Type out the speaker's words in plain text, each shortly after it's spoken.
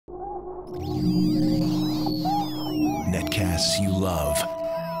Netcasts you love.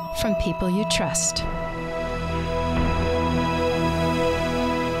 From people you trust.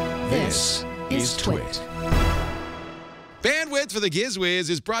 This is Twit. Bandwidth for the Giz Wiz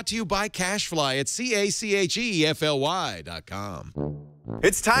is brought to you by CashFly at CACHEFLY.com.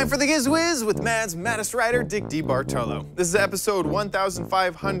 It's time for the Giz Wiz with Mad's maddest writer, Dick DeBartolo. This is episode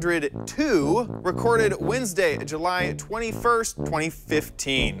 1502, recorded Wednesday, July 21st,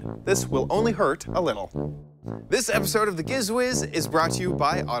 2015. This will only hurt a little. This episode of the Giz Wiz is brought to you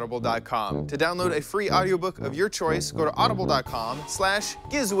by Audible.com. To download a free audiobook of your choice, go to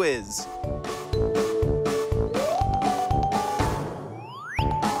audible.com/GizWiz.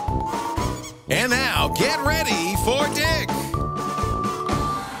 And now, get ready for Dick.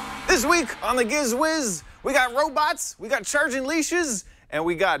 This week on the Giz Wiz, we got robots, we got charging leashes, and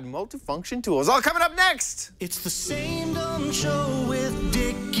we got multifunction tools. All coming up next. It's the same dumb show with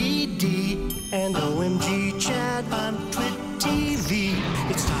Dickie D and OMGchad on Twit TV.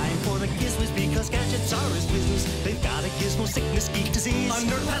 It's time for the Giz Wiz because gadgets are his business. They've got a gizmo sickness, geek disease,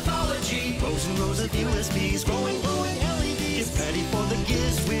 under pathology, rows and rows of USBs, growing, glowing LEDs. Get ready for the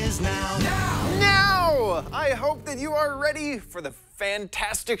Giz Wiz now. Now! I hope that you are ready for the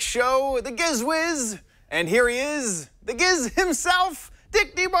fantastic show, the Giz Wiz. And here he is, the Giz himself,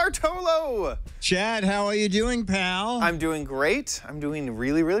 Dick DeBartolo. Chad, how are you doing, pal? I'm doing great. I'm doing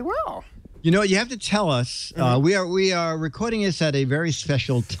really, really well. You know, you have to tell us, we are recording this at a very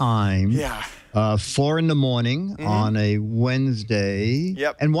special time. Yeah. 4 in the morning on a Wednesday.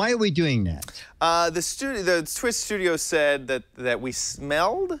 Yep. And why are we doing that? The Twist studio said that we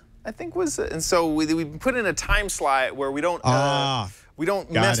smelled, I think was, and so we put in a time slot where we don't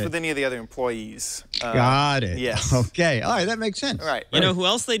mess with any of the other employees. Got it. Yes. Okay. All right, that makes sense. All right. You know who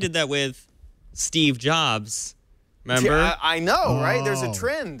else they did that with? Steve Jobs. Remember? Yeah, I know, right? There's a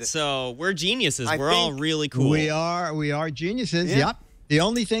trend. So we're geniuses. We're all really cool. We are geniuses. Yeah. Yep. The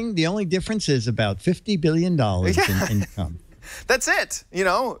only difference is about $50 billion in income. That's it. You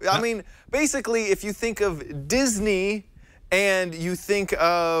know, I mean, basically, if you think of Disney and you think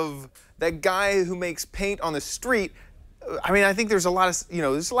of that guy who makes paint on the street, I mean, I think there's a lot of,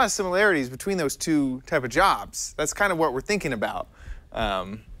 there's a lot of similarities between those two type of jobs. That's kind of what we're thinking about.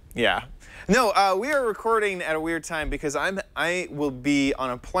 Yeah. No, we are recording at a weird time because I will be on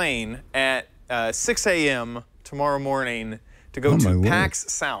a plane at 6 a.m. tomorrow morning to go to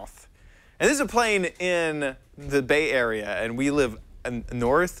PAX South. And this is a plane in the Bay Area, and we live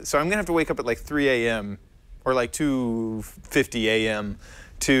north, so I'm going to have to wake up at like 3 a.m. or like 2:50 a.m.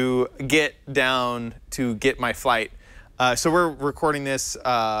 to get down to get my flight. So we're recording this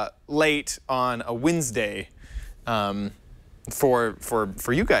late on a Wednesday for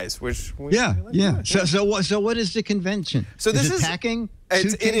you guys, which yeah. So what is the convention? So this is packing.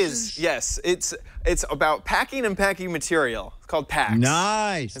 It is, yes. It's about packing and packing material. It's called PAX.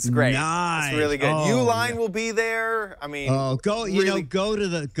 Nice. It's great. Nice. It's really good. Oh, Uline will be there. I mean, go to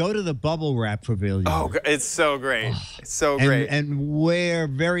the bubble wrap pavilion. Oh, it's so great. It's so great. And wear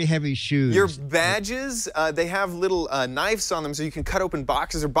very heavy shoes. Your badges, they have little knives on them, so you can cut open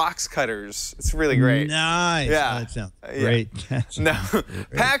boxes or box cutters. It's really great. Nice. Yeah. Oh, that sounds great. Yeah.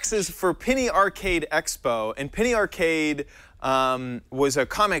 PAX is for Penny Arcade Expo, and Penny Arcade was a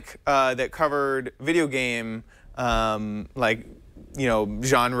comic that covered video game,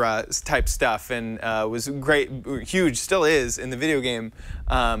 genre type stuff, and was great, huge, still is in the video game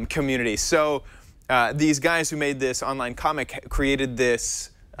community. So these guys who made this online comic created this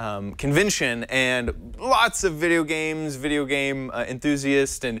convention, and lots of video game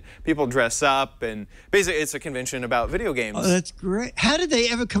enthusiasts and people dress up, and basically it's a convention about video games. Oh, that's great. How did they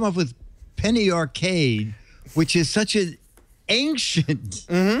ever come up with Penny Arcade, which is such an ancient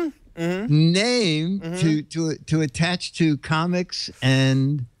name to attach to comics?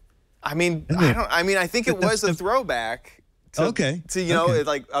 And I think it was a throwback to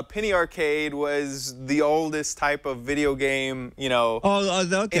like a Penny Arcade was the oldest type of video game,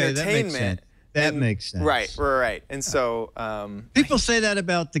 entertainment. That makes sense. Right. And so people say that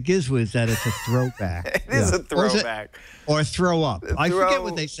about the Giz Wiz, that it's a throwback. It is a throwback. Or throw up. I forget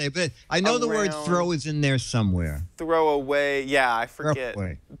what they say, but I know the word throw is in there somewhere. Throw away. Yeah, I forget.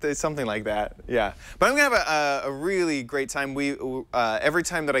 There's something like that. Yeah. But I'm going to have a really great time. Every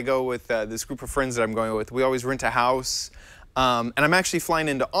time that I go with this group of friends that I'm going with, we always rent a house. And I'm actually flying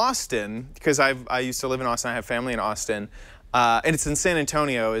into Austin because I used to live in Austin. I have family in Austin. And it's in San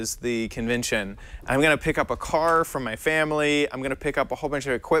Antonio is the convention. I'm going to pick up a car from my family. I'm going to pick up a whole bunch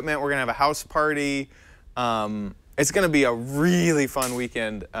of equipment. We're going to have a house party. It's going to be a really fun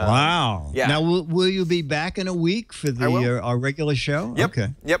weekend. Wow. Yeah. Now, will you be back in a week for our regular show? Yep. Okay.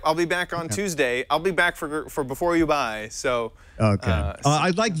 Yep. I'll be back on Tuesday. I'll be back for Before You Buy. So. Okay.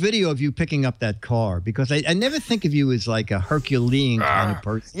 I'd like video of you picking up that car because I never think of you as like a Herculean kind of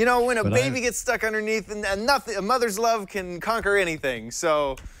person. You know, when a baby gets stuck underneath, and nothing, a mother's love can conquer anything.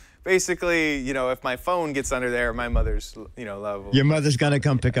 So. Basically, you know, if my phone gets under there, my mother's, you know, love. Your mother's gonna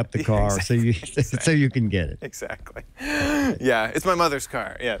come pick up the car so you can get it. Exactly. Yeah, it's my mother's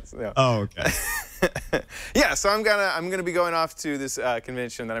car. Yes. Yeah. Oh, okay. Yeah, so I'm gonna be going off to this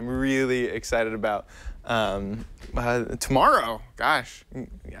convention that I'm really excited about tomorrow. Gosh,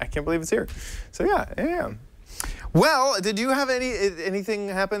 I can't believe it's here. So yeah. Well, did you have anything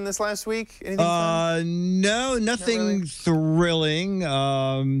happen this last week? Anything fun? No, nothing thrilling.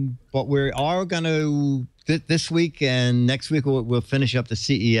 But we are going to this week and next week we'll finish up the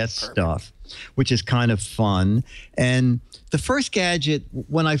CES stuff, which is kind of fun. And the first gadget,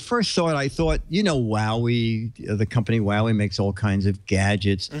 when I first saw it, I thought, you know, Wowie, the company Wowie makes all kinds of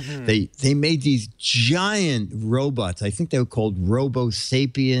gadgets. They made these giant robots. I think they were called Robo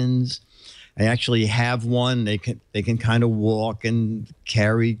Sapiens. I actually have one. They can kind of walk and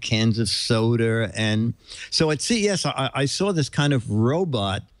carry cans of soda. And so at CES, I saw this kind of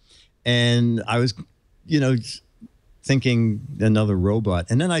robot, and I was, you know, thinking another robot.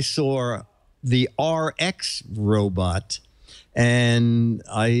 And then I saw the RX robot, and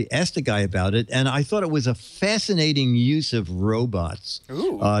I asked a guy about it, and I thought it was a fascinating use of robots.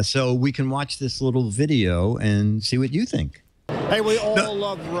 So we can watch this little video and see what you think. Hey, we all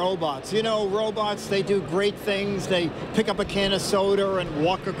love robots. You know, robots, they do great things. They pick up a can of soda and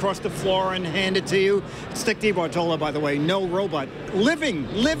walk across the floor and hand it to you. It's Dick DeBartolo, by the way. No robot. Living.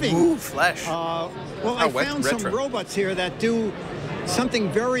 Ooh, flesh. Well, I found some robots here that do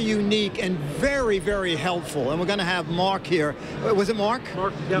something very unique and very, very helpful. And we're going to have Mark here. Was it Mark?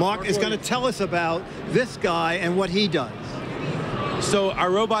 Mark, yeah, Mark is going to tell us about this guy and what he does. So our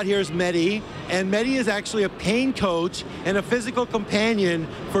robot here is MEDi, and MEDi is actually a pain coach and a physical companion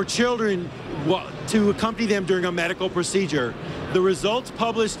for children to accompany them during a medical procedure. The results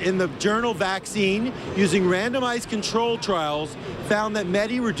published in the journal Vaccine using randomized control trials found that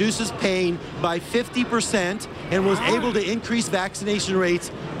MEDi reduces pain by 50% and was able to increase vaccination rates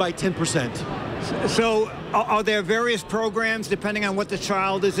by 10%. So are there various programs depending on what the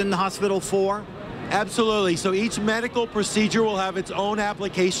child is in the hospital for? Absolutely. So each medical procedure will have its own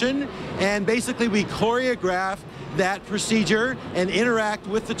application, and basically we choreograph that procedure and interact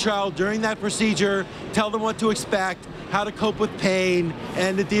with the child during that procedure, tell them what to expect, how to cope with pain,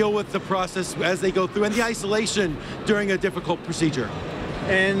 and to deal with the process as they go through, and the isolation during a difficult procedure.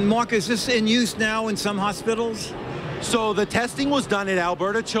 And Mark, is this in use now in some hospitals? So the testing was done at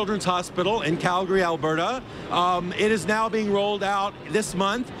Alberta Children's Hospital in Calgary, Alberta. It is now being rolled out this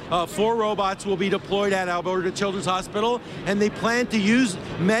month. 4 robots will be deployed at Alberta Children's Hospital, and they plan to use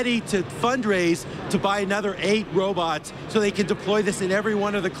MEDi to fundraise to buy another 8 robots so they can deploy this in every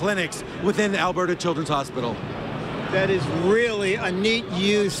one of the clinics within Alberta Children's Hospital. That is really a neat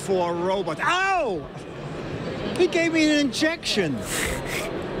use for robots. Ow! He gave me an injection.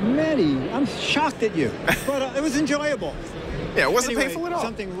 MEDi, I'm shocked at you, but it was enjoyable. Yeah, it wasn't painful at all.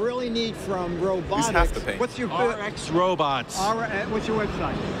 Something really neat from robotics. Half the pain. What's your RX Robots? What's your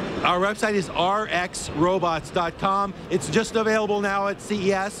website? Our website is rxrobots.com. It's just available now at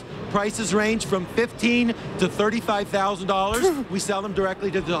CES. Prices range from $15,000 to $35,000. We sell them directly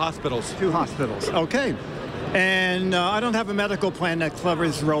to the hospitals. To hospitals, okay. And I don't have a medical plan that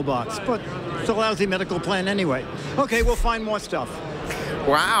covers robots, but it's a lousy medical plan anyway. Okay, we'll find more stuff.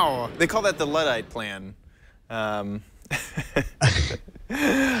 Wow, they call that the Luddite plan. That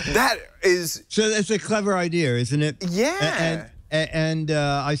is... So that's a clever idea, isn't it? Yeah. And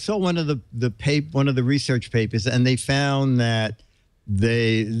I saw one of the research papers, and they found that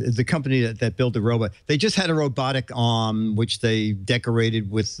the company that built the robot, they just had a robotic arm which they decorated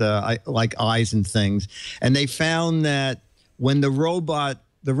with like eyes and things, and they found that when the robot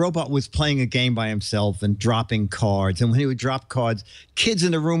was playing a game by himself and dropping cards. And when he would drop cards, kids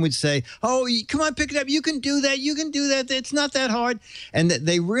in the room would say, "Oh, come on, pick it up. You can do that. You can do that. It's not that hard." And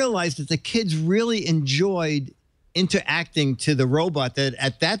they realized that the kids really enjoyed interacting to the robot that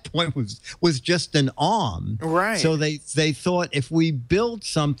at that point was just an arm. Right. So they thought if we build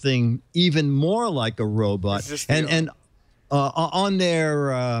something even more like a robot, and on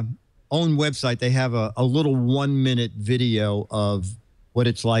their own website, they have a little 1-minute video of what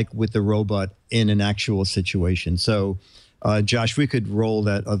it's like with the robot in an actual situation. So, Josh, we could roll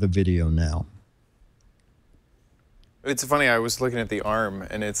that other video now. It's funny, I was looking at the arm,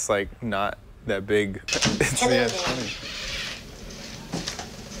 and it's like not that big. Hello Yeah, there.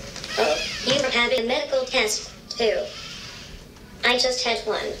 Oh, you were having a medical test too. I just had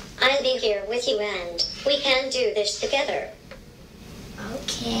one. I'll be here with you and we can do this together.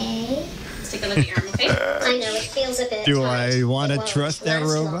 Okay. Let's take a look at your arm, okay? I know it feels a bit Do tight. I want It to won't trust that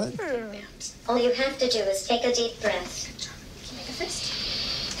last robot? long. All you have to do is take a deep breath. Can you make a fist?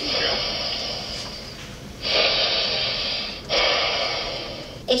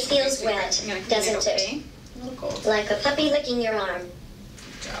 It feels wet, I'm gonna doesn't clean it? okay? A little cold. Like a puppy licking your arm.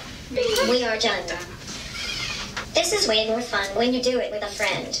 Good job. We are done. This is way more fun when you do it with a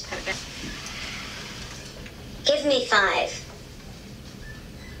friend. Give me 5.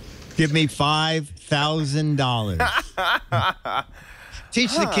 Give me $5,000.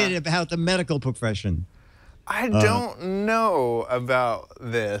 Teach the kid about the medical profession. I don't know about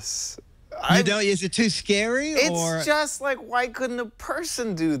this. You don't? Is it too scary? It's just like, why couldn't a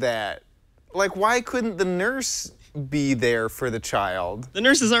person do that? Like, why couldn't the nurse be there for the child? The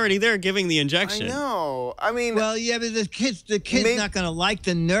nurse is already there giving the injection. I know. I mean, well, yeah, but the kid's maybe, not going to like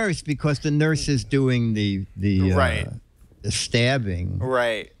the nurse because the nurse is doing the stabbing.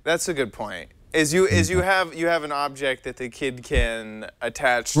 Right. That's a good point. You have an object that the kid can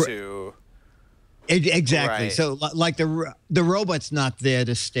attach to. Exactly. Right. So, like the robot's not there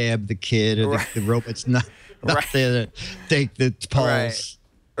to stab the kid, or the robot's not there to take the pulse. Right.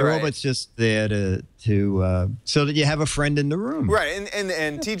 The robot's just there to so that you have a friend in the room. Right.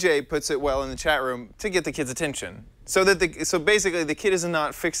 And TJ puts it well in the chat room, to get the kid's attention, so basically the kid is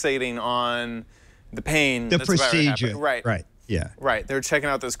not fixating on the pain. The that's about to procedure. happen. Right. Right. Yeah. Right. They're checking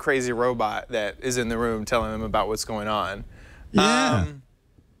out this crazy robot that is in the room, telling them about what's going on. Yeah.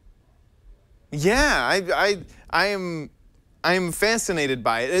 I am fascinated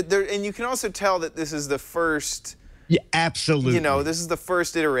by it. And you can also tell that this is the first. Yeah, absolutely. This is the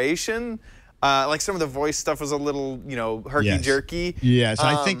first iteration. Like some of the voice stuff was a little, herky-jerky. Yes,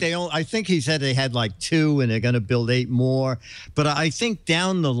 I think he said they had like 2 and they're going to build 8 more. But I think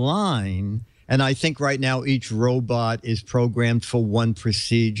down the line, and I think right now each robot is programmed for one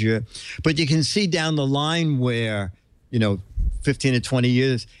procedure. But you can see down the line where, 15 to 20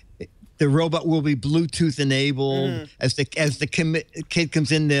 years, the robot will be Bluetooth enabled. As the kid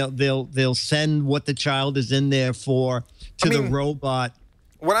comes in, they'll send what the child is in there for to the robot.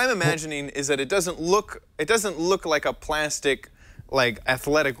 What I'm imagining is that it doesn't look like a plastic, like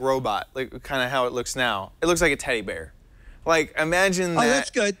athletic robot, like kind of how it looks now. It looks like a teddy bear. Like, imagine that. Oh, that's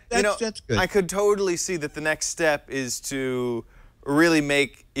good. That's good. I could totally see that the next step is to really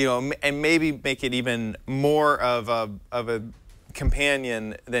make, and maybe make it even more of a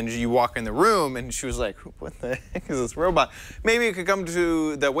companion than you walk in the room and she was like, what the heck is this robot? Maybe it could come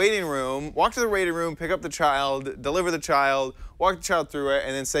to the waiting room, walk to the waiting room, pick up the child, deliver the child, walk the child through it,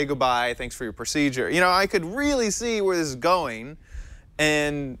 and then say goodbye, thanks for your procedure. I could really see where this is going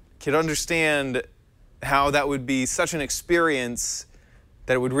and could understand how that would be such an experience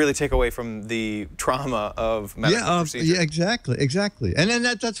that it would really take away from the trauma of medical procedure. Yeah, exactly. And then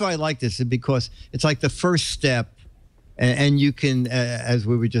that's why I like this, because it's like the first step. And you can, as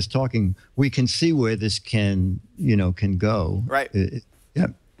we were just talking, we can see where this can go. Right. Yeah.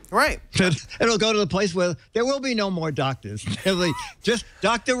 Right. It'll go to the place where there will be no more doctors. There'll be just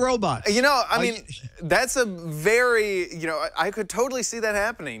Dr. Robot. That's a very, I could totally see that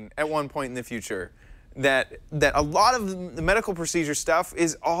happening at one point in the future. That a lot of the medical procedure stuff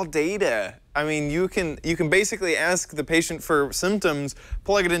is all data. I mean, you can basically ask the patient for symptoms,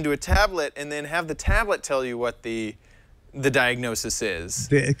 plug it into a tablet, and then have the tablet tell you what the diagnosis is.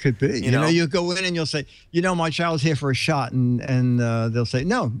 It could be. You go in and you'll say, my child's here for a shot, and they'll say,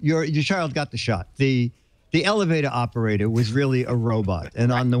 no, your child got the shot. The elevator operator was really a robot,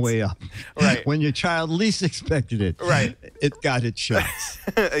 and on the way up, when your child least expected it, it got its shots.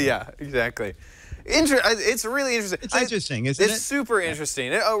 Yeah, exactly. It's really interesting. It's interesting, isn't it? It's super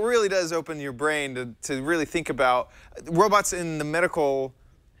interesting. It really does open your brain to really think about robots in the medical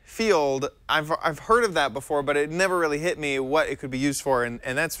field. I've heard of that before, but it never really hit me what it could be used for, and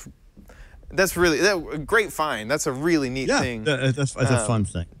that's really a great find. That's a really neat thing. Yeah, that's a fun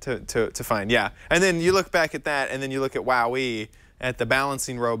thing to find. Yeah, and then you look back at that, and then you look at WowWee at the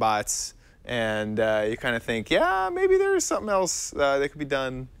balancing robots. And you kind of think, yeah, maybe there's something else that could be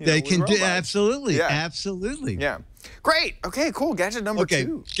done. They can do, absolutely. Yeah. Great. Okay, cool. Gadget number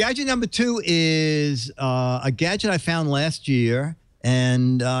 2. Gadget number 2 is a gadget I found last year,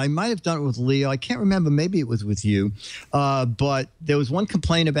 and I might have done it with Leo. I can't remember. Maybe it was with you. But there was one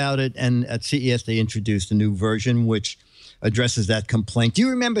complaint about it, and at CES they introduced a new version which addresses that complaint. Do you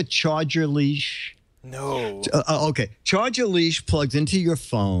remember ChargerLeash? No. Okay. ChargerLeash plugs into your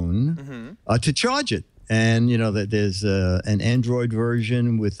phone to charge it. And, you know, that there's an Android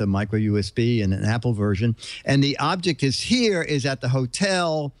version with a micro USB and an Apple version. And the object is at the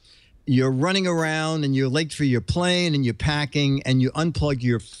hotel. You're running around and you're late for your plane and you're packing and you unplug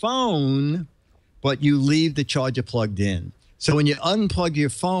your phone, but you leave the charger plugged in. So when you unplug your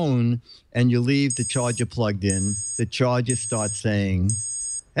phone and you leave the charger plugged in, the charger starts saying,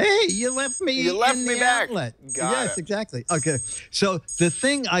 hey, you left me back. Outlet. Got yes, it. exactly. Okay. So the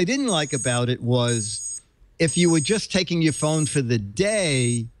thing I didn't like about it was if you were just taking your phone for the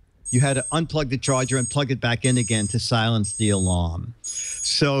day, you had to unplug the charger and plug it back in again to silence the alarm.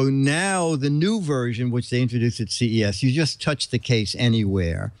 So now the new version, which they introduced at CES, you just touch the case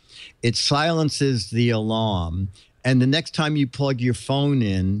anywhere. It silences the alarm. And the next time you plug your phone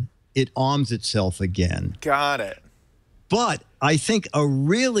in, it arms itself again. Got it. But I think a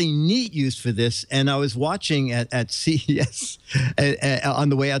really neat use for this, and I was watching at CES, on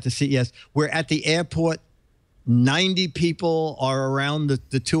the way out to CES, we're at the airport. 90 people are around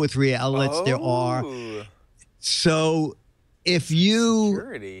the 2 or 3 outlets there are. So if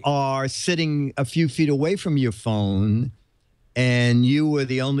you are sitting a few feet away from your phone and you were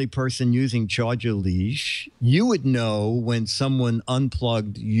the only person using ChargerLeash, you would know when someone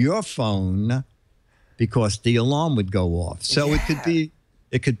unplugged your phone because the alarm would go off. So it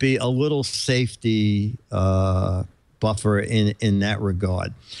could be a little safety buffer in that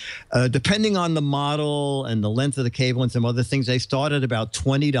regard. Depending on the model and the length of the cable and some other things, they start at about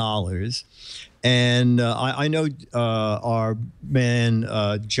 $20. And I know our man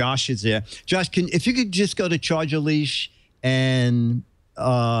Josh is there. Josh, if you could just go to ChargerLeash and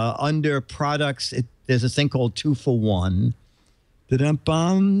under products, there's a thing called 2 for 1.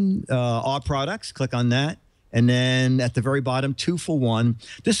 Our products, click on that. And then at the very bottom, 2 for 1.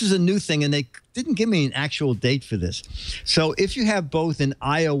 This is a new thing, and they didn't give me an actual date for this. So if you have both an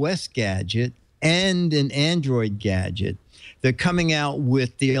iOS gadget and an Android gadget, they're coming out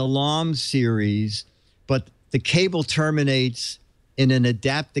with the Alarm series, but the cable terminates in an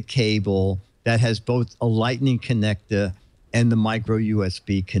adapter cable that has both a Lightning connector and the micro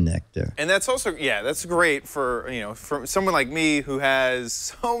USB connector. And that's also, that's great for, for someone like me who has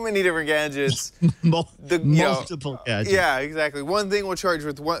so many different gadgets. Multiple gadgets. Yeah, exactly. One thing will charge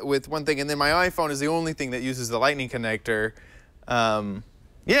with one thing, and then my iPhone is the only thing that uses the Lightning connector.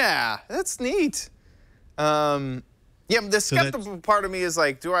 Yeah, that's neat. The skeptical part of me is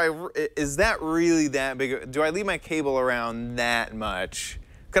like, is that really that big? Do I leave my cable around that much?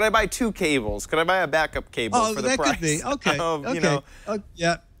 Could I buy 2 cables? Could I buy a backup cable for the price? That could be. Okay.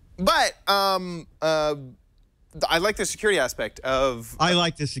 Yeah. But I like the security aspect of. I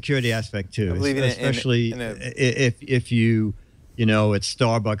like the security aspect too, especially in if you, at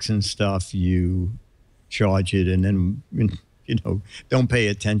Starbucks and stuff, you charge it and then don't pay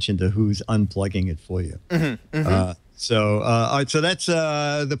attention to who's unplugging it for you. So that's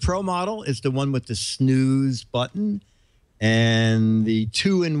the Pro model is the one with the snooze button. And the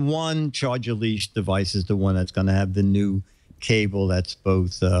 2-in-1 ChargerLeash device is the one that's going to have the new cable that's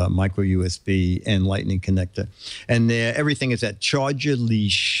both micro USB and Lightning connector. And everything is at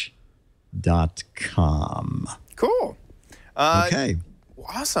ChargerLeash.com. Cool. Okay.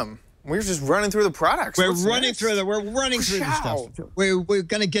 Awesome. We're just running through the products. We're running through the stuff. We're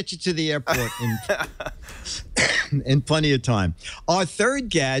going to get you to the airport in plenty of time. Our third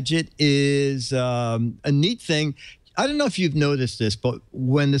gadget is a neat thing. I don't know if you've noticed this, but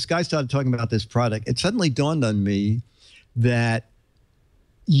when this guy started talking about this product, it suddenly dawned on me that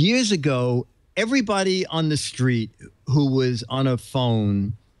years ago, everybody on the street who was on a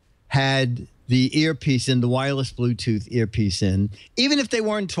phone had the earpiece in, the wireless Bluetooth earpiece in, even if they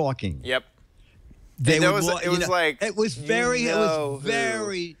weren't talking. Yep. It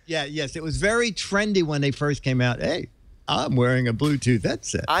was very trendy when they first came out. Hey, I'm wearing a Bluetooth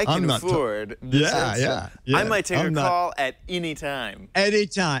headset. I can afford this headset. Yeah. I might take a call at any time.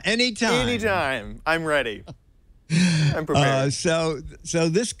 Anytime. I'm ready. I'm prepared. So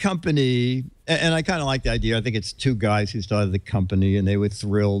this company, and I kind of like the idea. I think it's 2 guys who started the company, and they were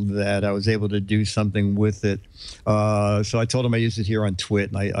thrilled that I was able to do something with it. So I told them I used it here on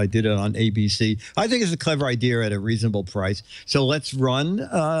Twit, and I did it on ABC. I think it's a clever idea at a reasonable price. So let's run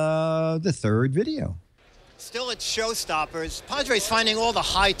the third video. Still at Showstoppers, Padre's finding all the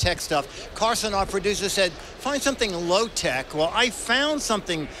high-tech stuff. Carson, our producer, said, find something low-tech. Well, I found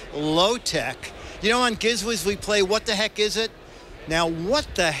something low-tech. On Giz Wiz we play What the Heck Is It? Now, what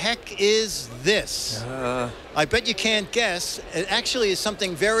the heck is this? I bet you can't guess. It actually is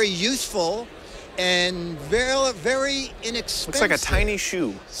something very useful and very, very inexpensive. Looks like a tiny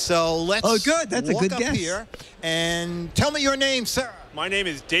shoe. So let's Oh, good. That's a walk good up guess. here and tell me your name, sir. My name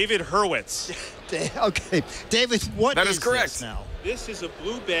is David Hurwitz. Okay, David, what That is correct. this now? This is a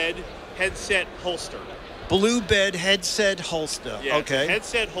BluBed headset holster. BluBed headset holster. Yeah, it's a Okay.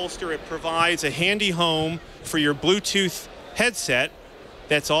 headset holster. It provides a handy home for your Bluetooth headset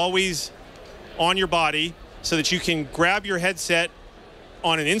that's always on your body so that you can grab your headset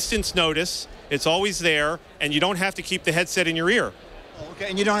on an instant's notice. It's always there, and you don't have to keep the headset in your ear. Okay,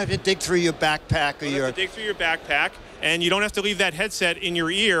 and you don't have to dig through your backpack or You don't your. have to dig through your backpack, and you don't have to leave that headset in your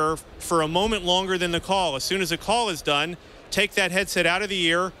ear for a moment longer than the call. As soon as the call is done, take that headset out of the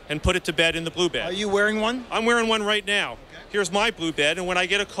ear and put it to bed in the BluBed. Are you wearing one? I'm wearing one right now. Here's my BluBed, and when I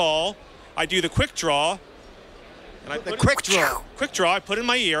get a call, I do the quick draw. And I The put quick draw. Quick draw, I put in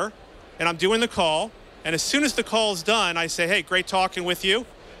my ear, and I'm doing the call. And as soon as the call's done, I say, hey, great talking with you.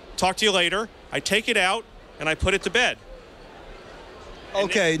 Talk to you later. I take it out, and I put it to bed.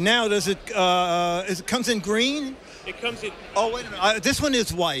 Okay, now does it, it comes in green? It comes in. Oh, wait a minute. This one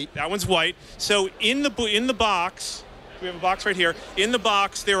is white. That one's white. So in the box, we have a box right here. In the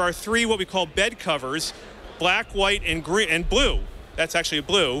box, there are 3 what we call bed covers, black, white, and green, and blue. That's actually a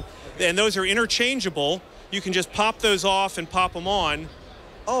blue. And those are interchangeable. You can just pop those off and pop them on.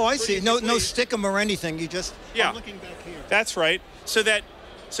 Oh, I see. No quickly. stick 'em or anything. You just. Yeah. I'm looking back here. That's right. So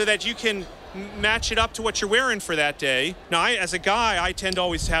that you can match it up to what you're wearing for that day. Now, as a guy, I tend to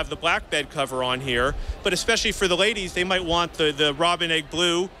always have the black bed cover on here, but especially for the ladies, they might want the robin egg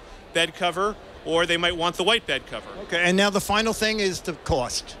blue bed cover, or they might want the white bed cover. Okay, and now the final thing is the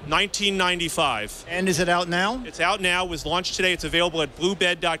cost. $19.95. And is it out now? It's out now. It was launched today. It's available at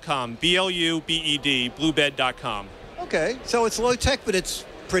BluBed.com. BLUBED. BluBed.com. Okay, so it's low tech, but it's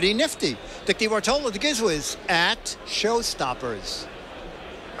pretty nifty. Dick DeBartolo, the Giz Wiz at Showstoppers.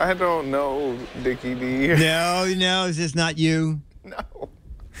 I don't know, Dickie D. No, is this not you? No.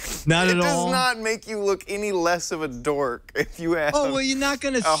 Not It at does all. not make you look any less of a dork if you have Oh, well, you're not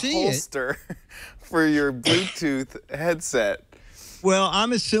going to a see it. holster for your Bluetooth headset. Well,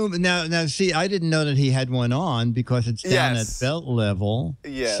 I'm assuming now. See, I didn't know that he had one on because it's down Yes. at belt level.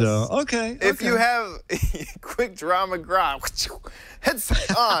 Yes. So okay. If you have quick draw McGraw,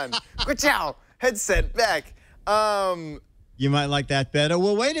 headset on, headset back. you might like that better.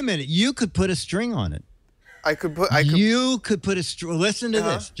 Well, wait a minute. You could put a string on it. You could put a string. Listen to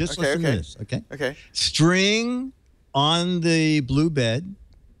this. Just listen to this. Okay. Okay. String on the BluBed.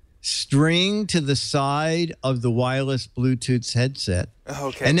 String to the side of the wireless Bluetooth headset.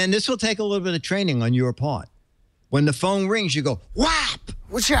 Okay. And then this will take a little bit of training on your part. When the phone rings, you go whap,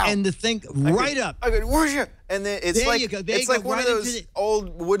 and the thing right up. Okay, where's your? And then it's There like you go. There it's you like go. one Right of into those the-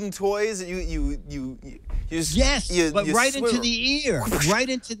 old wooden toys that you just but right into swivel. the ear. Right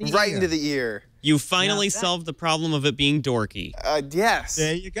into the ear. Right into the ear. You finally solved the problem of it being dorky. Yes.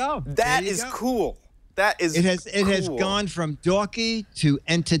 There you go. That There you is go. cool. That is It has cool. gone from dorky to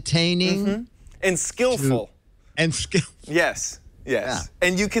entertaining and skillful. and skill. Yes. Yes.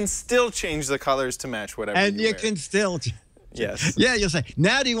 And you can still change the colors to match whatever And you wear. can still. Yes. Yeah, you'll say,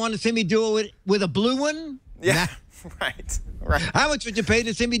 now do you want to see me do it with a blue one? Yeah. Right. Right. How much would you pay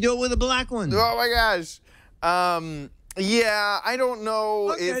to see me do it with a black one? Oh my gosh. Yeah, I don't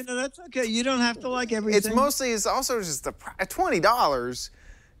know Okay, if no, that's okay. You don't have to like everything. it's also just the $20.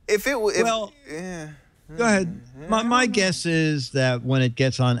 If it if, Well, yeah. Go ahead. My guess is that when it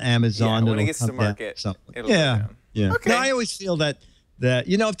gets on Amazon, when it it'll gets to come down market, something. it'll go Yeah. down. Yeah. Okay. No, I always feel that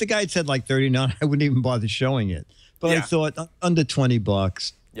if the guy had said like 39, I wouldn't even bother showing it. But I Yeah. thought under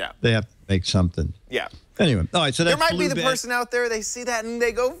 $20, Yeah. they have to make something. Yeah. Anyway, all right. So There that's might be the BluBed. person out there, they see that and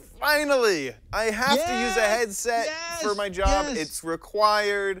they go, finally, I have to use a headset for my job. yes. It's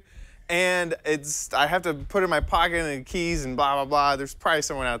required. And I have to put it in my pocket and keys and blah, blah, blah. There's probably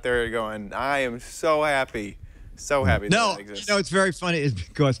someone out there going, I am so happy. So happy No, that exists. it's very funny is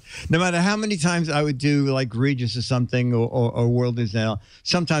because no matter how many times I would do like Regis or something or World Is Now,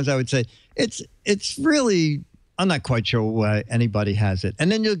 sometimes I would say, it's really, I'm not quite sure why anybody has it.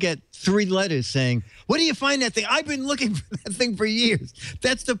 And then you'll get 3 letters saying, where do you find that thing? I've been looking for that thing for years.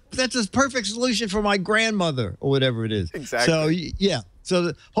 That's a perfect solution for my grandmother or whatever it is. Exactly. So, yeah.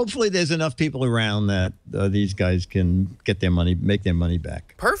 So hopefully there's enough people around that these guys can get their money, make their money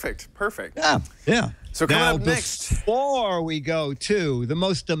back. Perfect. Yeah, yeah. So coming now, up next. before we go to the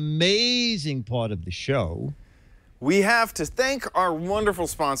most amazing part of the show, We have to thank our wonderful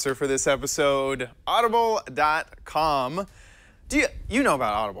sponsor for this episode, Audible.com. You know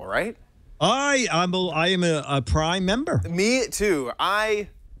about Audible, right? I am a Prime member. Me too. I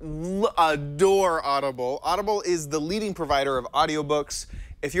adore Audible. Audible is the leading provider of audiobooks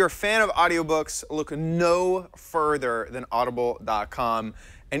if you're a fan of audiobooks, look no further than audible.com.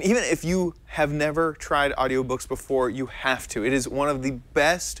 And even if you have never tried audiobooks before, you have to. It is one of the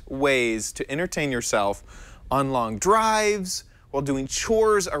best ways to entertain yourself on long drives, while doing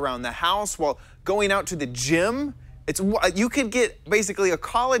chores around the house, while going out to the gym. You could get basically a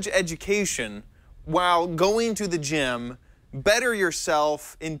college education while going to the gym, better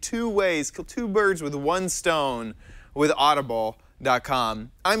yourself in 2 ways, kill 2 birds with 1 stone with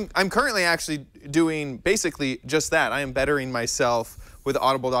audible.com. I'm currently actually doing basically just that. I am bettering myself with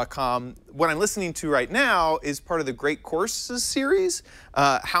audible.com. What I'm listening to right now is part of the Great Courses series,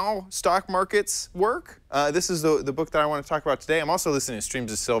 How Stock Markets Work. This is the book that I want to talk about today. I'm also listening to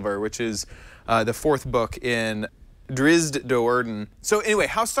Streams of Silver, which is the 4th book in Drizzt Do'Urden. So anyway,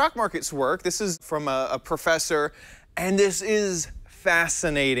 How Stock Markets Work. This is from a professor, and this is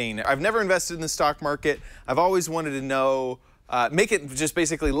fascinating. I've never invested in the stock market. I've always wanted to know, make it just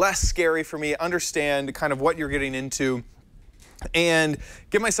basically less scary for me, understand kind of what you're getting into, and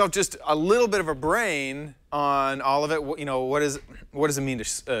give myself just a little bit of a brain on all of it. You know, what does it mean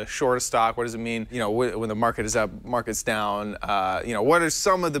to short a stock? What does it mean, you know, when the market is up, market's down? You know, what are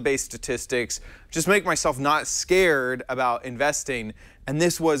some of the base statistics? Just make myself not scared about investing. And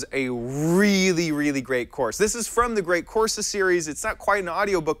this was a really, really great course. This is from the Great Courses series. It's not quite an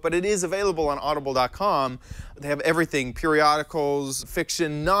audiobook, but it is available on audible.com. They have everything: periodicals,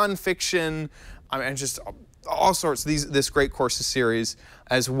 fiction, nonfiction, and just all sorts of this Great Courses series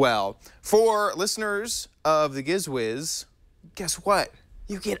as well. For listeners of the Giz Wiz, guess what?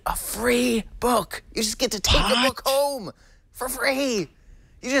 You get a free book. You just get to take a book home for free.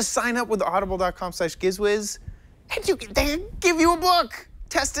 You just sign up with audible.com/GizWiz, and they give you a book.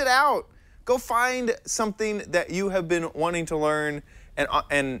 Test it out. Go find something that you have been wanting to learn,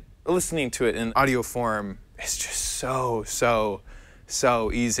 and listening to it in audio form is just so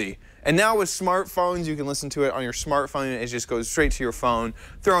easy. And now with smartphones, you can listen to it on your smartphone. It just goes straight to your phone.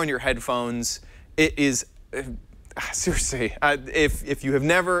 Throw in your headphones. It is, seriously, if you have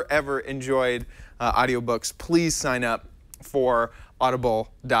never, ever enjoyed audiobooks, please sign up for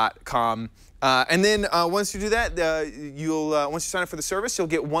audible.com. And then once you do that, once you sign up for the service, you'll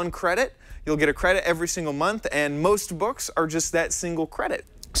get 1 credit. You'll get a credit every single month, and most books are just that single credit.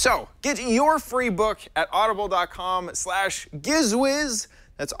 So get your free book at audible.com/GizWiz.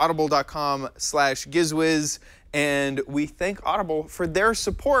 That's audible.com/GizWiz. And we thank Audible for their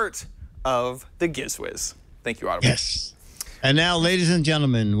support of the Giz Wiz. Thank you, Audible. Yes. And now, ladies and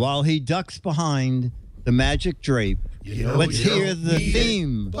gentlemen, while he ducks behind the magic drape, let's hear the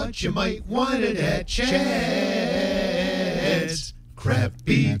theme. But you might want it at Chad's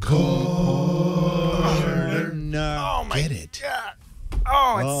Crappy Corner. No. my Get it. God.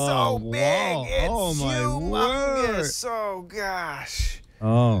 Oh, it's so big. Wow. It's Oh, my humongous. Oh, gosh.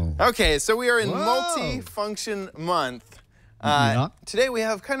 Oh. Okay, so we are in Whoa. multi-function month. Yeah. Today we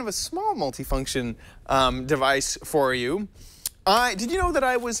have kind of a small multi-function device for you. Did you know that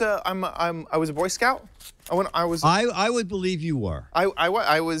I was a Boy Scout? I would believe you were. I went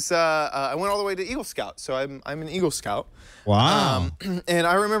all the way to Eagle Scout, so I'm an Eagle Scout. Wow. And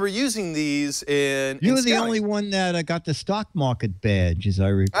I remember using these in You were the scouting. only one that got the stock market badge, as I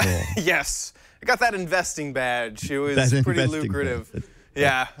recall. Yes, I got that investing badge. It was That pretty investing lucrative. badge.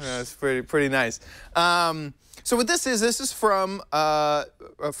 Yeah, it was pretty nice. So what this is from I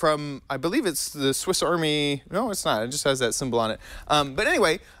believe it's the Swiss Army. No, it's not. It just has that symbol on it. But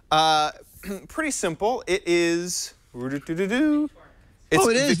anyway, pretty simple. It is. Oh,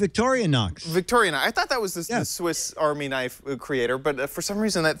 it is Victorinox. Victorinox. I thought that was the Swiss Army knife creator, but for some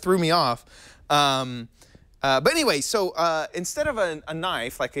reason that threw me off. But anyway, so instead of a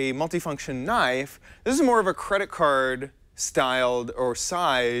knife, like a multifunction knife, this is more of a credit card styled or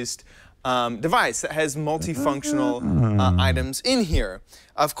sized device that has multifunctional items in here.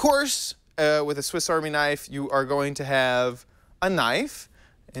 Of course, with a Swiss Army knife, you are going to have a knife.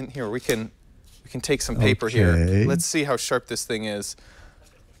 And here, we can take some paper here. Let's see how sharp this thing is.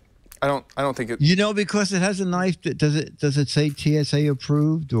 I don't think it. You know, because it has a knife. Does it say TSA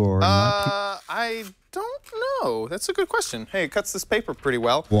approved or not? I don't know. That's a good question. Hey, it cuts this paper pretty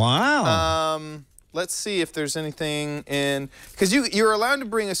well. Wow. Let's see if there's anything in, because you're allowed to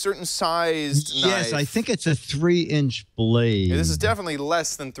bring a certain sized knife. Yes, I think it's a 3-inch blade. Yeah, this is definitely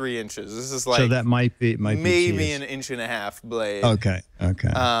less than 3 inches. This is like so that might be maybe an 1.5-inch blade. Okay. Okay.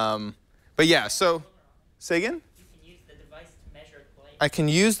 But yeah. So, say again. I can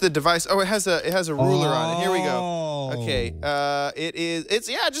use the device. Oh, it has a ruler on it. Here we go. Okay. It's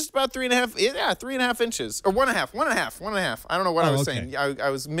just about 3.5. Yeah, 3.5 inches or 1.5. I don't know what I was saying.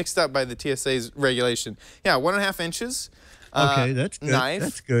 I was mixed up by the TSA's regulation. Yeah, 1.5 inches. Okay, that's good. Knife.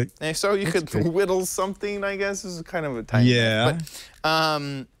 That's good. And so you That's could good. whittle something, I guess. This is kind of a tiny knife.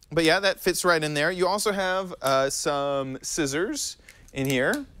 But yeah, that fits right in there. You also have some scissors in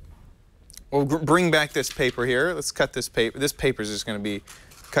here. We'll bring back this paper here. Let's cut this paper. This paper is just going to be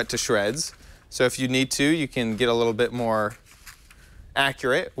cut to shreds. So if you need to, you can get a little bit more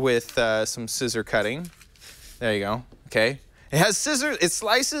accurate with some scissor cutting. There you go. Okay. It has scissors. It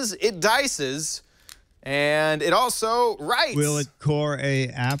slices. It dices. And it also writes. Will it core a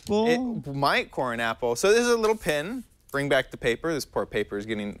apple? It might core an apple. So this is a little pin. Bring back the paper. This poor paper is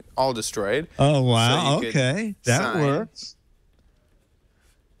getting all destroyed. Oh, wow. So okay. That sign. works.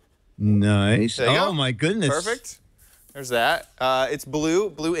 Nice. There you Oh, go. my goodness. Perfect. There's that. It's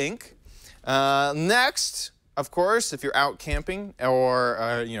blue ink. Next, of course, if you're out camping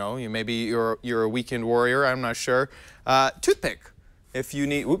or, you know, maybe you're a weekend warrior, I'm not sure. Toothpick. If you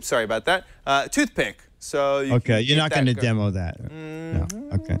need, oops, sorry about that. Toothpick. So you Okay, can you're get not going to that demo that. No.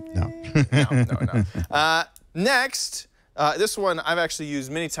 Okay, no. No. Next, this one I've actually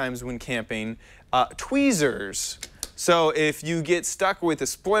used many times when camping. Tweezers. So if you get stuck with a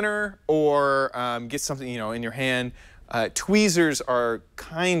splinter or get something, you know, in your hand, tweezers are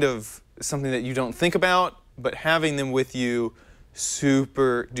kind of something that you don't think about, but having them with you,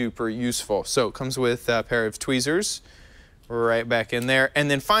 super duper useful. So it comes with a pair of tweezers right back in there.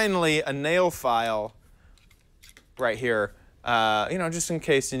 And then finally, a nail file right here. You know, just in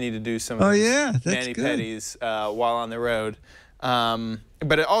case you need to do some of these mani-pedis while on the road.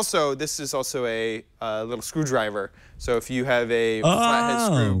 But it also, this is also a little screwdriver. So if you have a flathead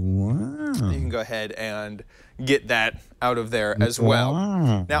screw, you can go ahead and get that out of there as well.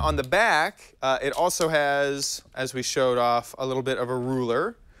 Now on the back, it also has, as we showed off, a little bit of a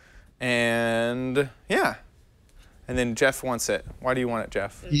ruler. And yeah. And then Jeff wants it. Why do you want it,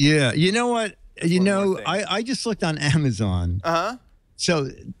 Jeff? Yeah, you know what? You know, I just looked on Amazon. So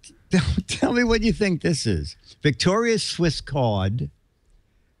tell me what you think this is. Victoria's SwissCard,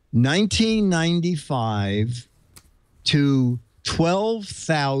 1995 to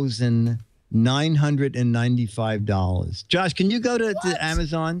 $12,995. Josh, can you go to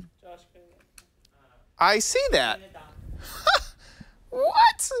Amazon? I see that.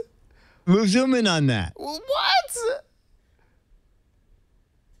 What? Move zoom in on that. What?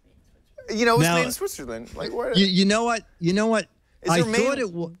 You know, it's Now, made in Switzerland. Like what? You know what? You know what? Is I there thought made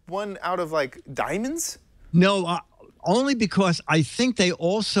it was one out of like diamonds? no, only because I think they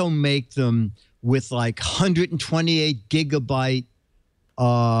also make them with like 128 gigabyte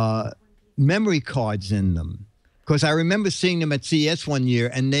memory cards in them. Because I remember seeing them at CES one year,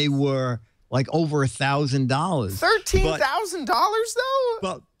 and they were like over $1,000. $13,000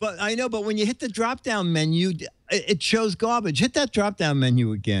 though? But I know. But when you hit the drop down menu, it shows garbage. Hit that drop down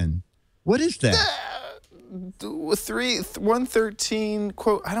menu again. What is that? 113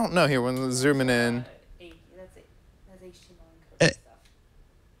 quote. I don't know here. When we're zooming in.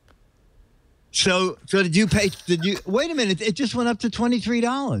 So did you pay? Did you wait a minute? It just went up to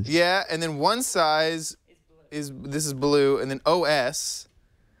 $23. Yeah, and then one size is this is blue, and then OS.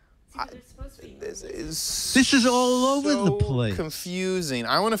 This is all over the place. Confusing.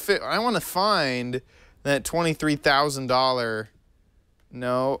 I want to find that $23,000.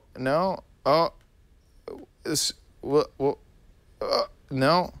 No. Oh,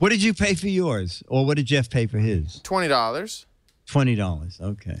 no. What did you pay for yours, or what did Jeff pay for his? $20. $20.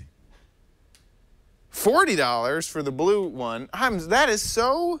 Okay. $40 for the blue one. That is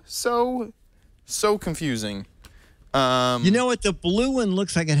so confusing. You know what? The blue one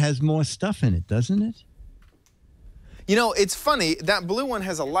looks like it has more stuff in it, doesn't it? You know, it's funny. That blue one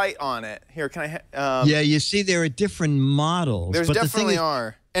has a light on it. Here, can I? Yeah, you see, there are different models. There definitely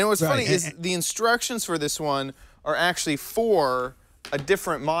are. And what's funny Right, is the instructions for this one are actually for a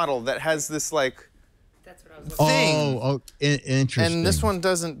different model that has this like thing. Oh, interesting. And this one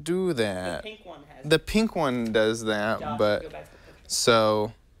doesn't do that. The pink one has. The pink one does that, but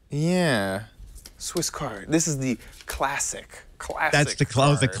so yeah. SwissCard. This is the classic. That's the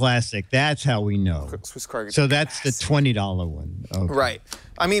classic. That's how we know. SwissCard. So that's the $20 one. Okay. Right.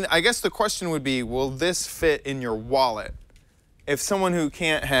 I mean, I guess the question would be, will this fit in your wallet? If someone who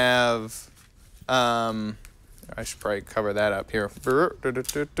can't have, I should probably cover that up here. There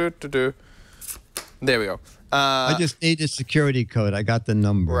we go. I just need a security code. I got the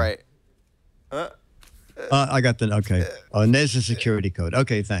number. Right. I got the, okay. And there's the security code.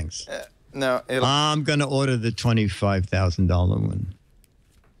 Okay, thanks. No, I'm going to order the $25,000 one.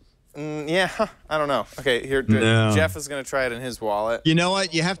 Yeah, I don't know. Okay, here, No. Jeff is going to try it in his wallet. You know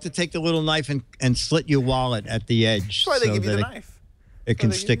what? You have to take the little knife and slit your wallet at the edge. That's why they so give you that the it, knife. It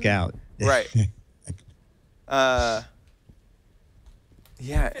can stick out. Right.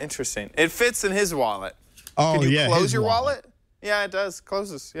 Yeah, interesting. It fits in his wallet. Oh, Can you yeah, close his your wallet. wallet? Yeah, it does.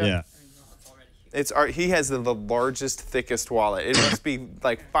 Closes. Yeah. Yeah. He has the largest, thickest wallet. It must be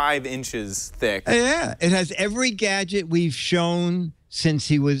like 5 inches thick. Yeah, it has every gadget we've shown since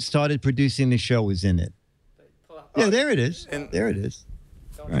he started producing the show was in it. Yeah, there it is. There it is.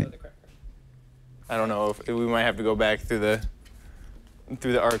 Right. I don't know if we might have to go back through the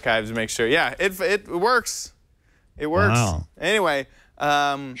archives to make sure. Yeah, it works. It works. Wow. Anyway,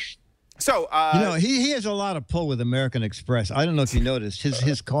 so you know, he has a lot of pull with American Express. I don't know if you noticed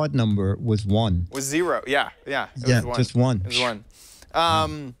his card number was 1. was 0. Yeah. It Yeah, was 1. just 1. It was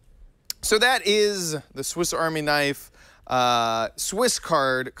 1. So that is the Swiss Army knife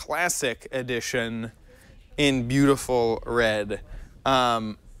SwissCard Classic Edition in beautiful red.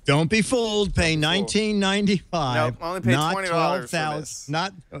 Don't be fooled. Pay $19.95. Nope, only pay $20 for this.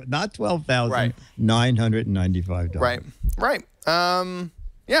 Not $12,000. Right. $995. Right.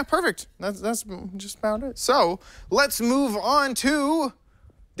 Yeah, perfect. That's just about it. So let's move on to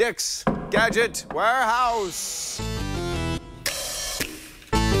Dick's Gadget Warehouse.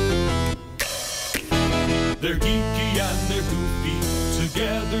 They're geeky and they're goofy,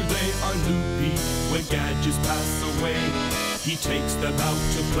 together they are loopy. When gadgets pass away, he takes them out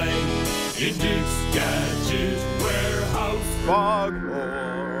to play in Dick's Gadget Warehouse.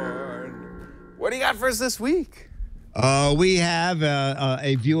 Foghorn. What do you got for us this week? We have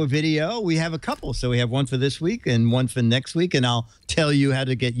a viewer video. We have a couple. So we have one for this week and one for next week, and I'll tell you how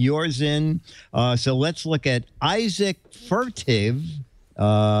to get yours in. So let's look at Isaac Fertig,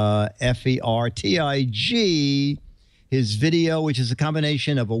 Fertig, his video, which is a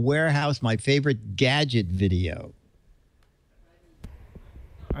combination of a warehouse, my favorite gadget video.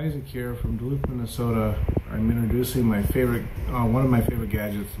 Isaac here from Duluth, Minnesota. I'm introducing my favorite, one of my favorite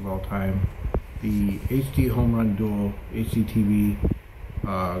gadgets of all time, the HD Home Run Dual HDTV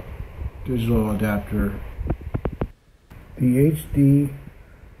digital adapter. The HD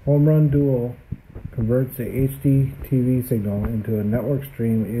Home Run Dual converts the HD TV signal into a network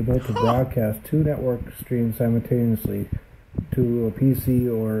stream able to broadcast 2 network streams simultaneously to a PC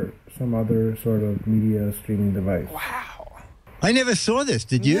or some other sort of media streaming device. Wow. I never saw this.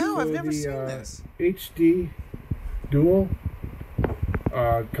 Did you? No, I've never seen this. HD Dual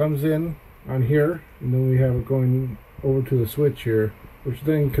comes in on here, and then we have it going over to the switch here, which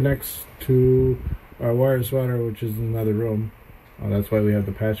then connects to our wireless router, which is in another room. That's why we have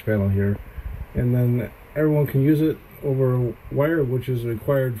the patch panel here. And then everyone can use it over wire, which is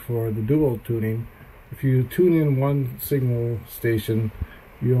required for the dual tuning. If you tune in one signal station,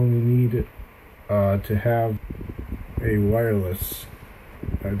 you only need to have a wireless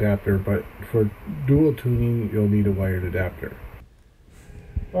adapter, but for dual tuning, you'll need a wired adapter.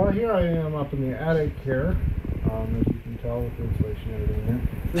 Well, here I am up in the attic here, as you can tell with the insulation and everything here.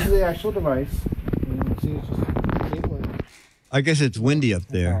 This is the actual device, and you can see it's just cable in. I guess it's windy up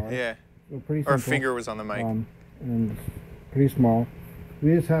there. Yeah. Pretty Our simple. finger was on the mic. And it's pretty small.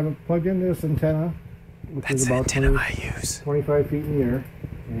 We just have it plugged into this antenna, which is about 25 feet in the air.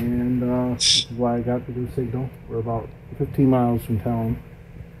 And this is why I got the good signal. We're about 15 miles from town.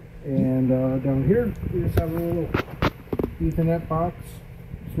 And down here, we just have a little Ethernet box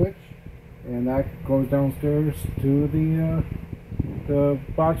switch. And that goes downstairs to the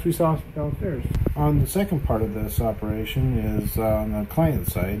box we saw downstairs. On the second part of this operation is on the client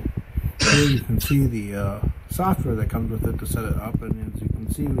side. Here you can see the software that comes with it to set it up, and as you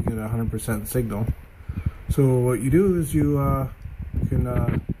can see, we get a 100% signal. So what you do is you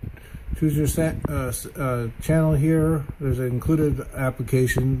can choose your channel here. There's an included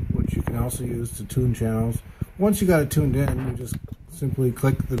application which you can also use to tune channels. Once you got it tuned in, you just simply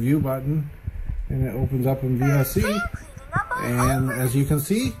click the view button, and it opens up in VSC. And as you can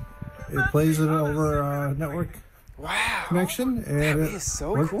see, it plays it over network. Wow. Connection, and that is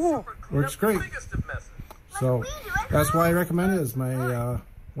so cool. Works great. So that's why I recommend it as my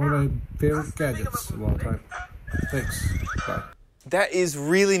one of my favorite gadgets of all time. Thanks. Bye. That is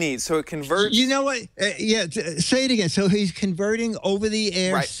really neat. So it converts. You know what? Yeah, say it again. So he's converting over the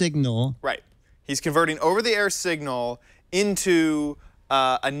air signal. Right. He's converting over the air signal into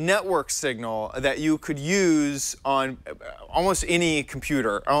a network signal that you could use on almost any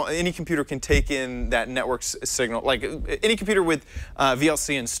computer. Any computer can take in that network signal. Like any computer with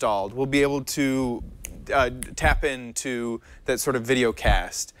VLC installed will be able to tap into that sort of video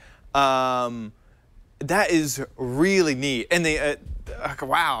cast. That is really neat. And they,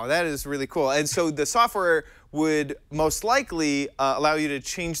 wow, that is really cool. And so the software would most likely allow you to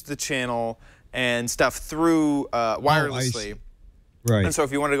change the channel and stuff through wirelessly. Right. And so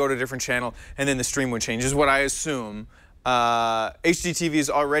if you wanted to go to a different channel, and then the stream would change, is what I assume. HDTV is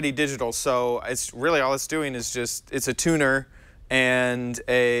already digital, so it's really all it's doing is it's a tuner and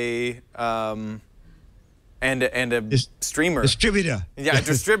a streamer. Distributor. Yeah, a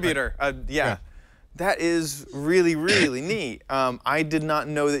distributor. Yeah. That is really, really neat. I did not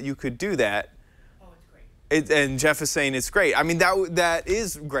know that you could do that. Oh, it's great. And Jeff is saying it's great. I mean, that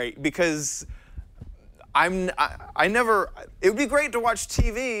is great because I never. It would be great to watch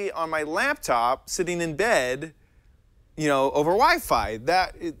TV on my laptop sitting in bed, you know, over Wi-Fi.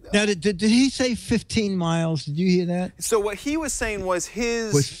 Now, did he say 15 miles? Did you hear that? So what he was saying was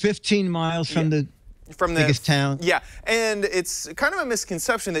his was 15 miles from the biggest town. Yeah, and it's kind of a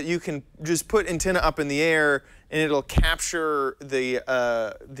misconception that you can just put antenna up in the air and it'll capture the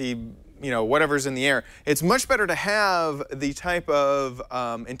you know, whatever's in the air. It's much better to have the type of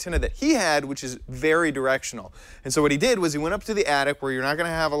antenna that he had, which is very directional. And so what he did was he went up to the attic where you're not going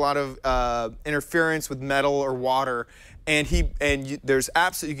to have a lot of interference with metal or water. And there's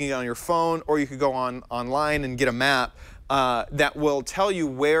apps that you can get on your phone, or you could go online and get a map that will tell you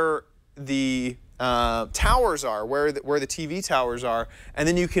where the towers are, where the TV towers are, and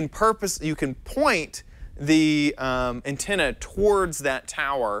then you can point the antenna towards that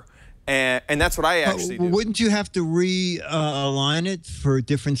tower, and that's what I actually do. Wouldn't you have to realign it for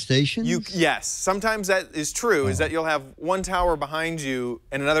different stations? Yes, sometimes that is true. Is that you'll have one tower behind you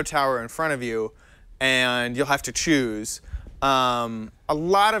and another tower in front of you, and you'll have to choose. A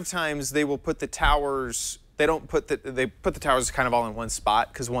lot of times they will put the towers. They put the towers kind of all in one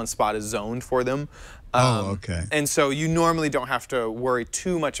spot because one spot is zoned for them. Okay. And so you normally don't have to worry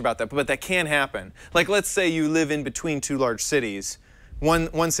too much about that, but that can happen. Like, let's say you live in between two large cities. One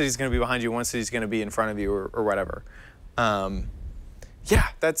city's going to be behind you, one city's going to be in front of you, or whatever. Yeah,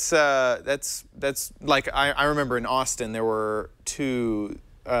 that's like I remember in Austin there were two.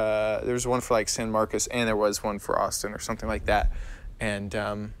 There was one for like San Marcos, and there was one for Austin or something like that.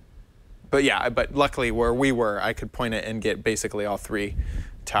 And but yeah, but luckily where we were, I could point it and get basically all three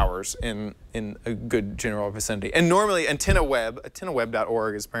towers in a good general vicinity. And normally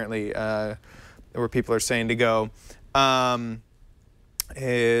antennaweb.org is apparently where people are saying to go.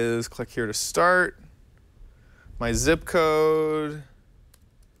 Is click here to start. My zip code.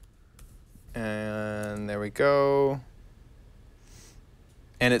 And there we go.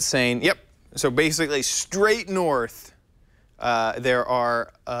 And it's saying, yep. So basically straight north, there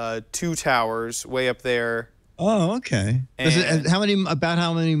are 2 towers way up there. Oh, okay. About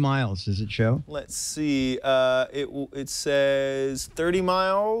how many miles does it show? Let's see. It says 30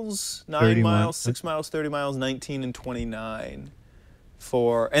 miles, 9 miles, 6 miles, 30 miles, 19, and 29.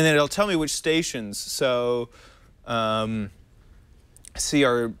 And then it'll tell me which stations. So, CRCB.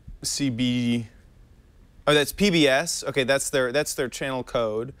 Oh, that's PBS. Okay, that's their channel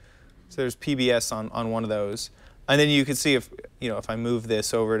code. So there's PBS on one of those. And then you can see if I move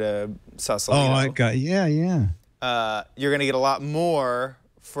this over to Sausalito. Oh, I got yeah. You're gonna get a lot more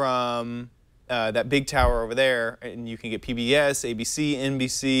from that big tower over there, and you can get PBS, ABC,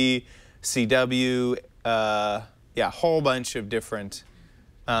 NBC, CW, yeah, a whole bunch of different.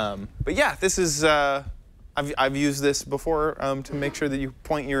 But yeah, this is I've used this before to make sure that you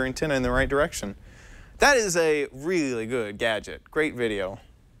point your antenna in the right direction. That is a really good gadget. Great video.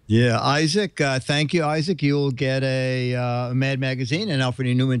 Yeah, Isaac, thank you, Isaac. You'll get a Mad Magazine, an Alfred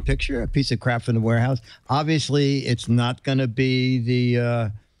E. Newman picture, a piece of crap from the warehouse. Obviously, it's not going to be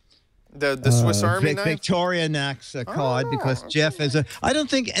the Swiss Army knife? Victorinox card because Jeff has I don't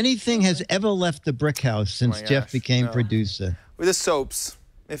think anything has ever left the brick house since Jeff became producer. With the soaps.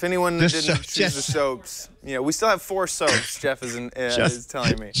 If anyone didn't choose the soaps, we still have 4 soaps, Jeff is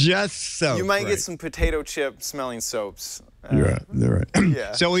telling me. Just soap. You might get some potato chip smelling soaps. You're right.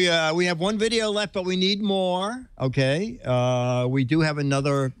 Yeah. So we have 1 video left, but we need more. Okay. We do have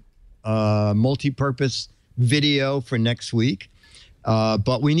another multi-purpose video for next week,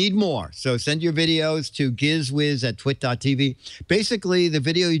 but we need more. So send your videos to gizwiz@twit.tv. Basically, the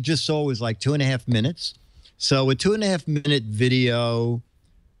video you just saw was like 2.5 minutes. So a 2.5-minute video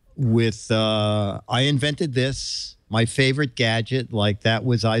with I invented this, my favorite gadget, like that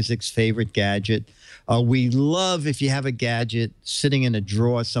was Isaac's favorite gadget. We love if you have a gadget sitting in a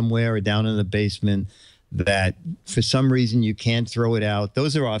drawer somewhere or down in the basement that for some reason you can't throw it out.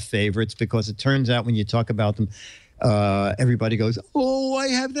 Those are our favorites because it turns out when you talk about them, everybody goes, oh, I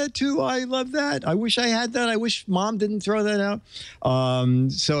have that too. I love that. I wish I had that. I wish Mom didn't throw that out.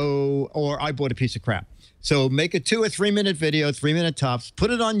 Or I bought a piece of crap. So make a 2 or 3 minute video, 3-minute tops,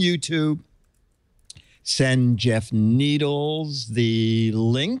 put it on YouTube, send Jeff Needles the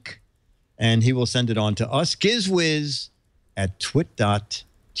link, and he will send it on to us, Giz Wiz at twit.tv.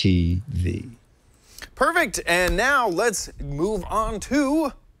 Perfect. And now let's move on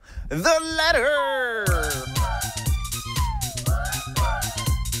to the letter.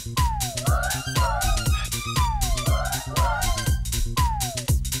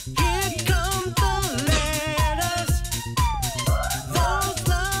 Here come the letters, those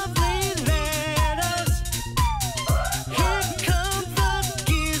lovely letters. Here come the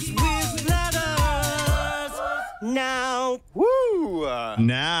Giz Wiz letters. Now, woo!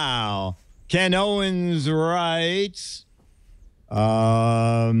 Now, Ken Owens writes,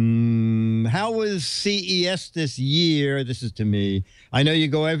 how was CES this year? This is to me. I know you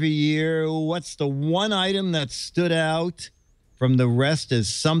go every year. What's the one item that stood out from the rest as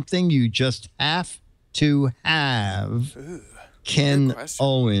something you just have to have? Ooh, Ken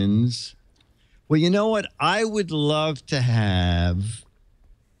Owens. Well, you know what? I would love to have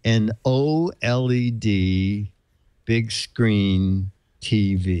an OLED big screen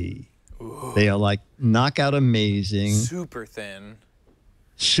TV. Ooh. They are like knockout amazing. Super thin.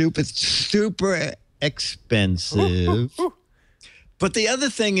 Super expensive. But the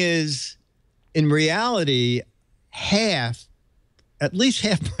other thing is, in reality, at least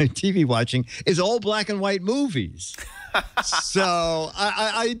half my TV watching is all black and white movies. So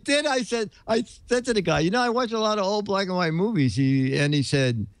I said to the guy, you know, I watch a lot of old black and white movies. He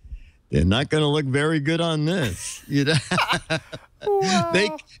said, they're not going to look very good on this. You know,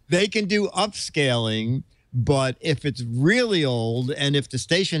 wow. They can do upscaling, but if it's really old and if the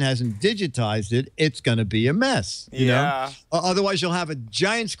station hasn't digitized it, it's going to be a mess. You know? Otherwise, you'll have a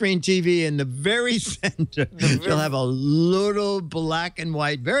giant screen TV in the very center. You'll have a little black and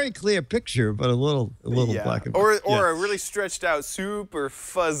white, very clear picture, but a little black and white. Or a really stretched out, super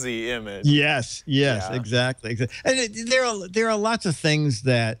fuzzy image. Yes, exactly. And there are lots of things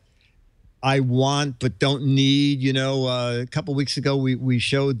that I want but don't need. You know, a couple weeks ago we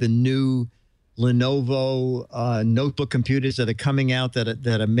showed the new Lenovo notebook computers that are coming out that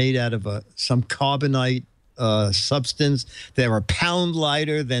are made out of some carbonite substance. They're a pound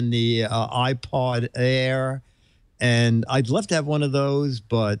lighter than the iPod Air, and I'd love to have one of those,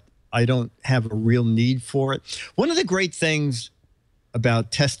 but I don't have a real need for it. One of the great things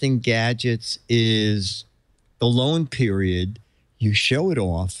about testing gadgets is the loan period. You show it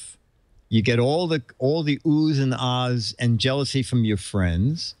off. You get all the oohs and ahs and jealousy from your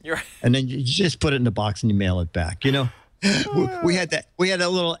friends, and then you just put it in the box and you mail it back. You know, we had a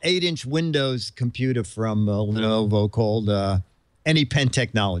little 8-inch Windows computer from Lenovo called AnyPen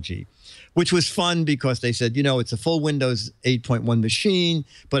Technology, which was fun because they said, you know, it's a full Windows 8.1 machine,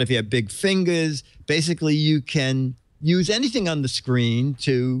 but if you have big fingers, basically you can use anything on the screen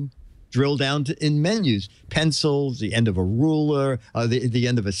to drill down in menus, pencils, the end of a ruler, the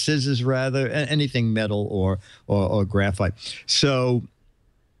end of a scissors, rather, anything metal or graphite. So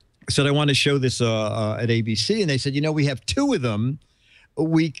I want to show this at ABC, and they said, you know, we have 2 of them.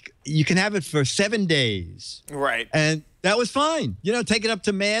 You can have it for 7 days. Right. And that was fine. You know, take it up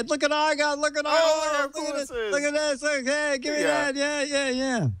to Mad. Look at all I got. Look at all. Look at this. Look at this. Hey, give me that.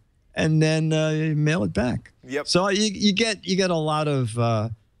 Yeah. And then you mail it back. Yep. So you get a lot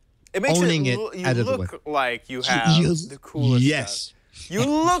of. It makes owning you look like you have the coolest stuff. You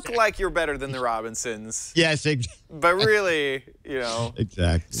look like you're better than the Robinsons. Yes. But really, you know.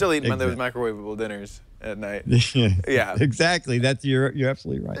 Exactly. Still eating those microwavable dinners at night. Yeah. Exactly. You're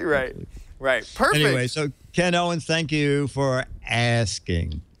absolutely right. Right. Absolutely. Right. Perfect. Anyway, so Ken Owens, thank you for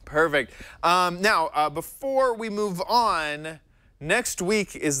asking. Perfect. Now, before we move on, next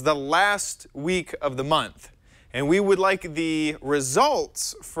week is the last week of the month. And we would like the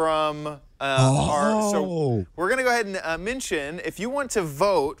results from so we're going to go ahead and mention, if you want to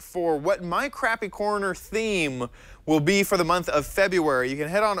vote for what My Crappy Corner theme will be for the month of February, you can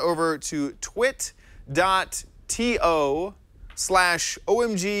head on over to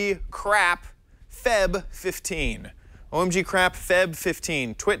twit.to/OMGcrapFeb15.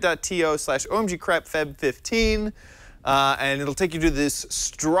 OMGcrapFeb15. twit.to/OMGcrapFeb15. And it'll take you to this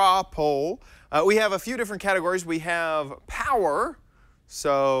straw poll. We have a few different categories. We have power,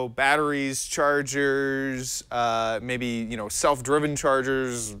 so batteries, chargers, maybe, you know, self-driven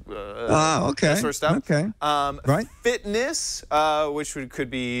chargers, that sort of stuff. Okay. Right. Fitness, which could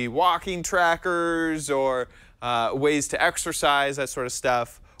be walking trackers or ways to exercise, that sort of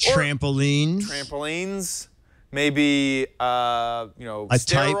stuff. Trampolines. Maybe, you know,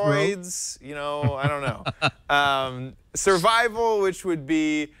 steroids. You know, I don't know. Survival, which would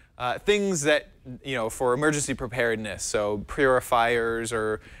be things that, you know, for emergency preparedness, so purifiers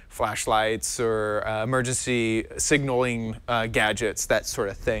or flashlights or emergency signaling gadgets, that sort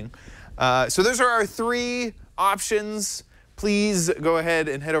of thing. So those are our 3 options. Please go ahead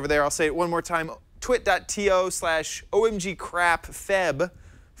and head over there. I'll say it one more time. twit.to/OMGcrapFeb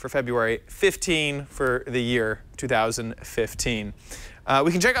for February, 15 for the year 2015.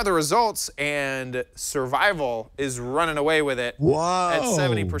 We can check out the results, and survival is running away with it. Whoa. At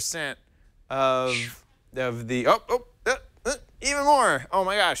 70% of the even more. Oh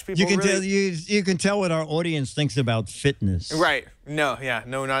my gosh, people You can really, tell you can tell what our audience thinks about fitness. right. No, yeah,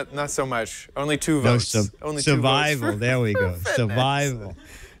 no, not so much. Only 2 votes. Only 2 votes survival. for- There we go. fitness. Survival.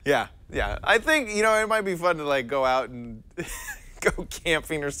 Yeah. I think, it might be fun to like go out and go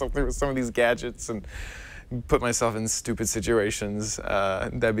camping or something with some of these gadgets and put myself in stupid situations.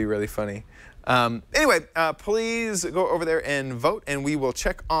 That'd be really funny. Anyway, please go over there and vote, and we will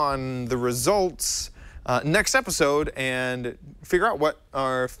check on the results next episode and figure out what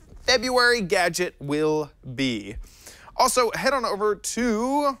our February gadget will be. Also, head on over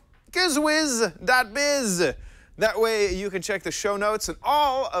to gizwiz.biz. That way you can check the show notes and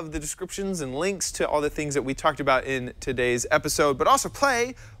all of the descriptions and links to all the things that we talked about in today's episode, but also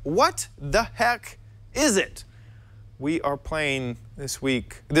play What the Heck Is It? We are playing this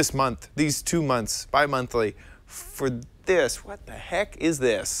week, this month, these 2 months, bi-monthly, for this. What the heck is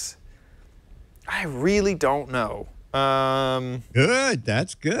this? I really don't know. Good.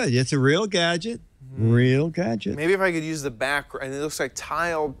 That's good. It's a real gadget. Real gadget. Maybe if I could use the background, it looks like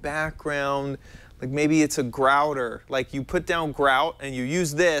tile background, like maybe it's a grouter. Like you put down grout and you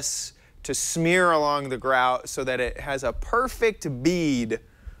use this to smear along the grout so that it has a perfect bead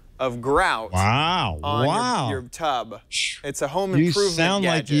of grout on your tub. It's a home improvement You sound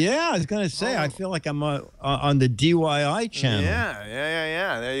gadget. like, I was going to say, I feel like I'm on the DIY channel.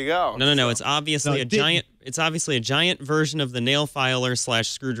 Yeah. There you go. No. It's obviously It's obviously a giant version of the nail filer /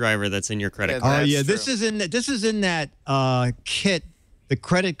 screwdriver that's in your credit card. Oh yeah, this is in that kit, the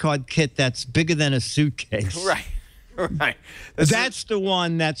credit card kit that's bigger than a suitcase. Right. That's the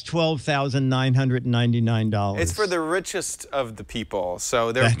one that's $12,999. It's for the richest of the people,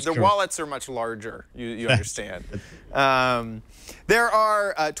 so their wallets are much larger. You understand. There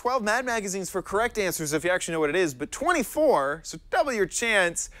are 12 Mad magazines for correct answers if you actually know what it is, but 24, so double your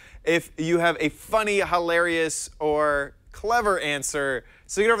chance if you have a funny, hilarious, or clever answer.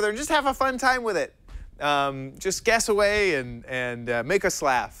 So get over there and just have a fun time with it. Just guess away and make us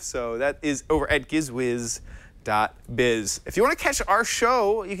laugh. So that is over at gizwiz.biz. If you want to catch our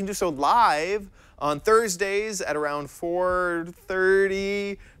show, you can do so live on Thursdays at around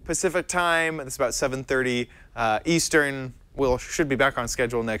 4:30 Pacific time. That's about 7:30 Eastern. Should be back on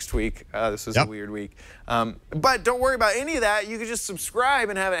schedule next week. This was a weird week. But don't worry about any of that. You can just subscribe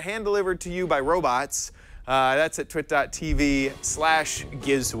and have it hand delivered to you by robots. That's at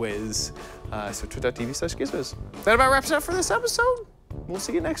twit.tv/GizWiz. So twit.tv/GizWiz. That about wraps it up for this episode. We'll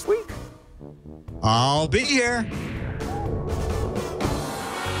see you next week. I'll be here.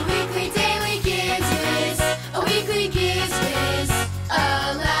 Weekly